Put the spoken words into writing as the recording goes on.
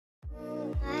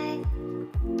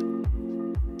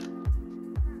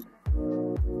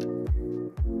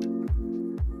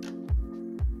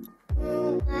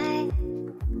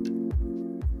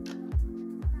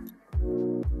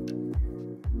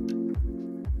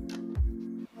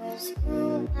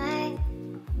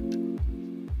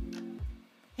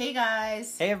Hey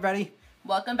guys. Hey everybody.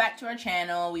 Welcome back to our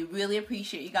channel. We really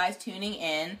appreciate you guys tuning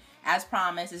in. As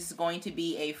promised, this is going to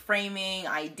be a framing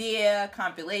idea,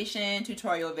 compilation,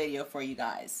 tutorial video for you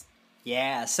guys.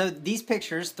 Yeah, so these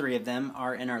pictures, 3 of them,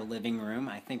 are in our living room.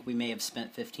 I think we may have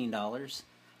spent $15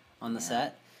 on the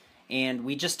set. And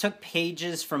we just took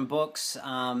pages from books.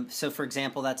 So for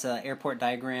example, that's an airport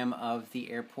diagram of the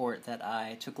airport that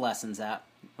I took lessons at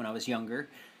when I was younger.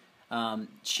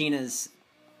 Sheena's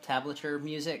tablature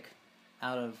music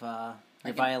out of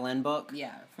your violin book.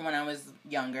 Yeah, from when I was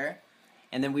younger.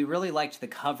 And then we really liked the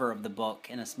cover of the book,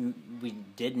 and we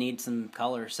did need some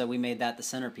color, so we made that the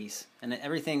centerpiece. And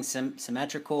everything's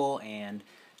symmetrical and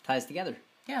ties together.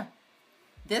 Yeah.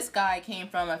 This guy came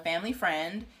from a family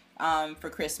friend for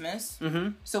Christmas,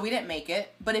 so we didn't make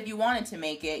it. But if you wanted to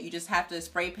make it, you just have to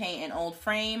spray paint an old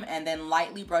frame and then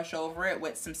lightly brush over it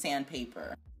with some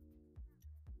sandpaper.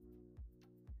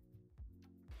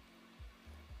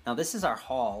 Now this is our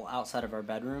hall outside of our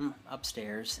bedroom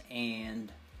upstairs,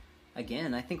 and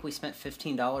again, I think we spent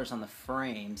 $15 on the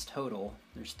frames total.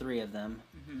 There's 3 of them.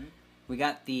 We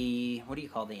got the, what do you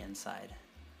call the inside?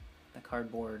 The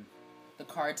cardboard. The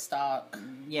cardstock.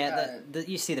 Yeah,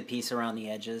 you see the piece around the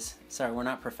edges. Sorry, we're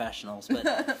not professionals, but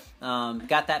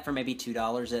got that for maybe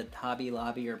 $2 at Hobby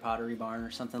Lobby or Pottery Barn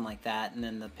or something like that. And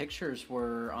then the pictures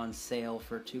were on sale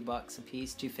for $2 a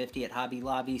piece, $2.50 at Hobby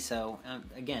Lobby. So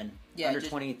again, under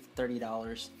 $20,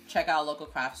 $30. Check out a local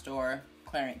craft store,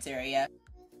 clearance area.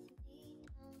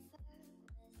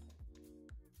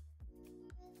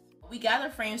 We gather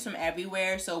frames from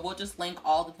everywhere, so we'll just link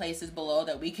all the places below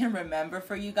that we can remember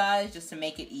for you guys just to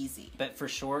make it easy. But for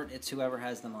short, it's whoever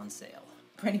has them on sale.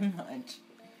 Pretty much.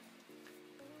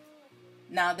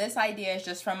 Now this idea is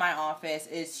just from my office.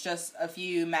 It's just a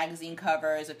few magazine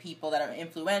covers of people that are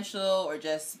influential or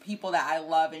just people that I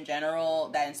love in general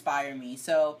that inspire me.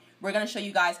 So we're going to show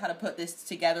you guys how to put this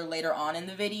together later on in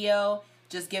the video,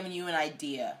 just giving you an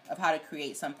idea of how to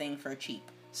create something for cheap.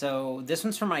 So this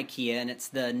one's from IKEA, and it's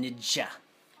the Ninja.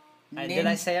 Did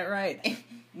I say it right?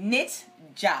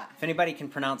 Ninja. If anybody can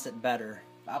pronounce it better,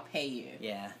 I'll pay you.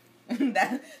 Yeah. We're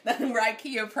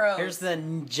IKEA pros. Here's the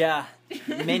Ninja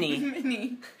Mini.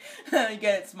 Mini. You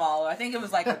get it smaller. I think it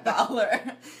was like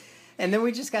 $1. And then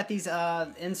we just got these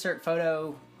insert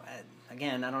photo.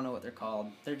 Again, I don't know what they're called.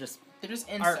 They're just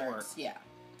inserts. Artwork. Yeah.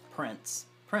 Prints.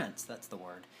 That's the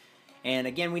word. And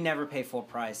again, we never pay full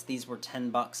price. These were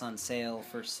 $10 on sale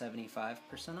for 75%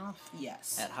 off.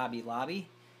 Yes. At Hobby Lobby.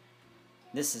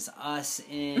 This is us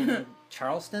in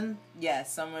Charleston.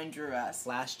 Yes, someone drew us.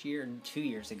 Last year, 2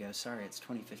 years ago. Sorry, it's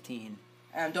 2015.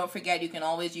 Don't forget, you can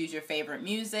always use your favorite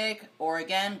music, or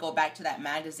again, go back to that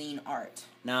magazine art.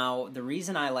 Now, the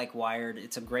reason I like Wired,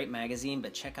 it's a great magazine,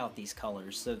 but check out these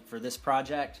colors. So for this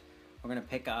project, we're going to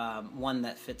pick one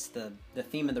that fits the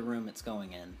theme of the room it's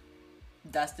going in.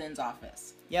 Dustin's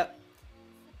office. Yep.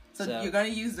 So you're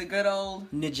going to use the good old...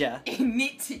 Ninja.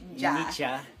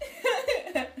 Ninja.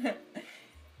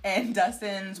 And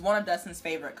one of Dustin's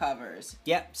favorite covers.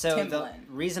 Yep, so Timberland.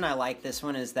 The reason I like this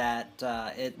one is that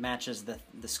it matches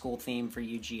the school theme for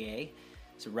UGA.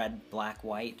 It's red, black,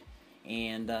 white,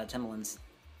 and Timberland's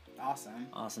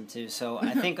awesome too. So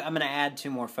I think I'm going to add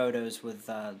 2 more photos with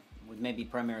maybe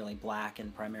primarily black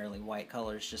and primarily white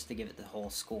colors just to give it the whole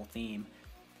school theme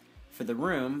for the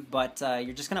room. But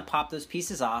you're just going to pop those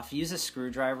pieces off. Use a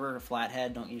screwdriver or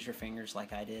flathead. Don't use your fingers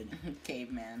like I did.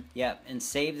 Caveman. Yep, and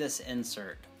save this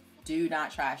insert. Do not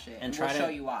trash it, and we'll show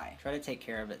you why. Try to take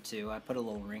care of it too. I put a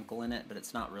little wrinkle in it, but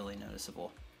it's not really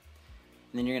noticeable.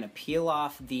 And then you're going to peel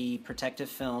off the protective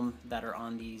film that are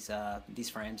on these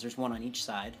frames. There's one on each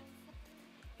side.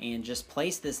 And just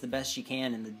place this the best you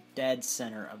can in the dead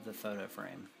center of the photo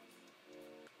frame.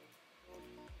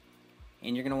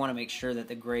 And you're going to want to make sure that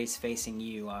the gray's facing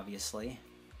you, obviously.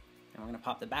 And we're going to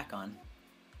pop the back on.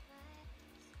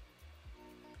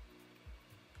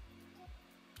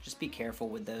 Just be careful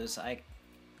with those. I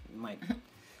might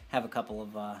have a couple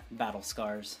of battle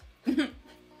scars.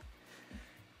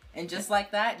 And just like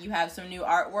that, you have some new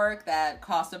artwork that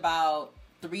costs about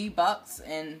 $3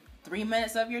 in 3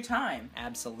 minutes of your time.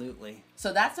 Absolutely.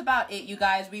 So that's about it, you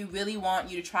guys. We really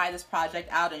want you to try this project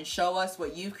out and show us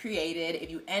what you've created. If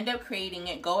you end up creating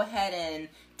it, go ahead and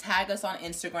tag us on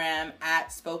Instagram at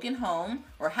SpokenHome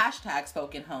or hashtag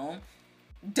SpokenHome.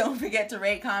 Don't forget to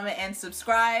rate, comment, and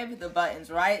subscribe. The button's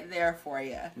right there for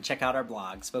you. And check out our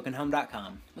blog,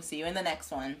 SpokenHome.com. We'll see you in the next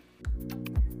one.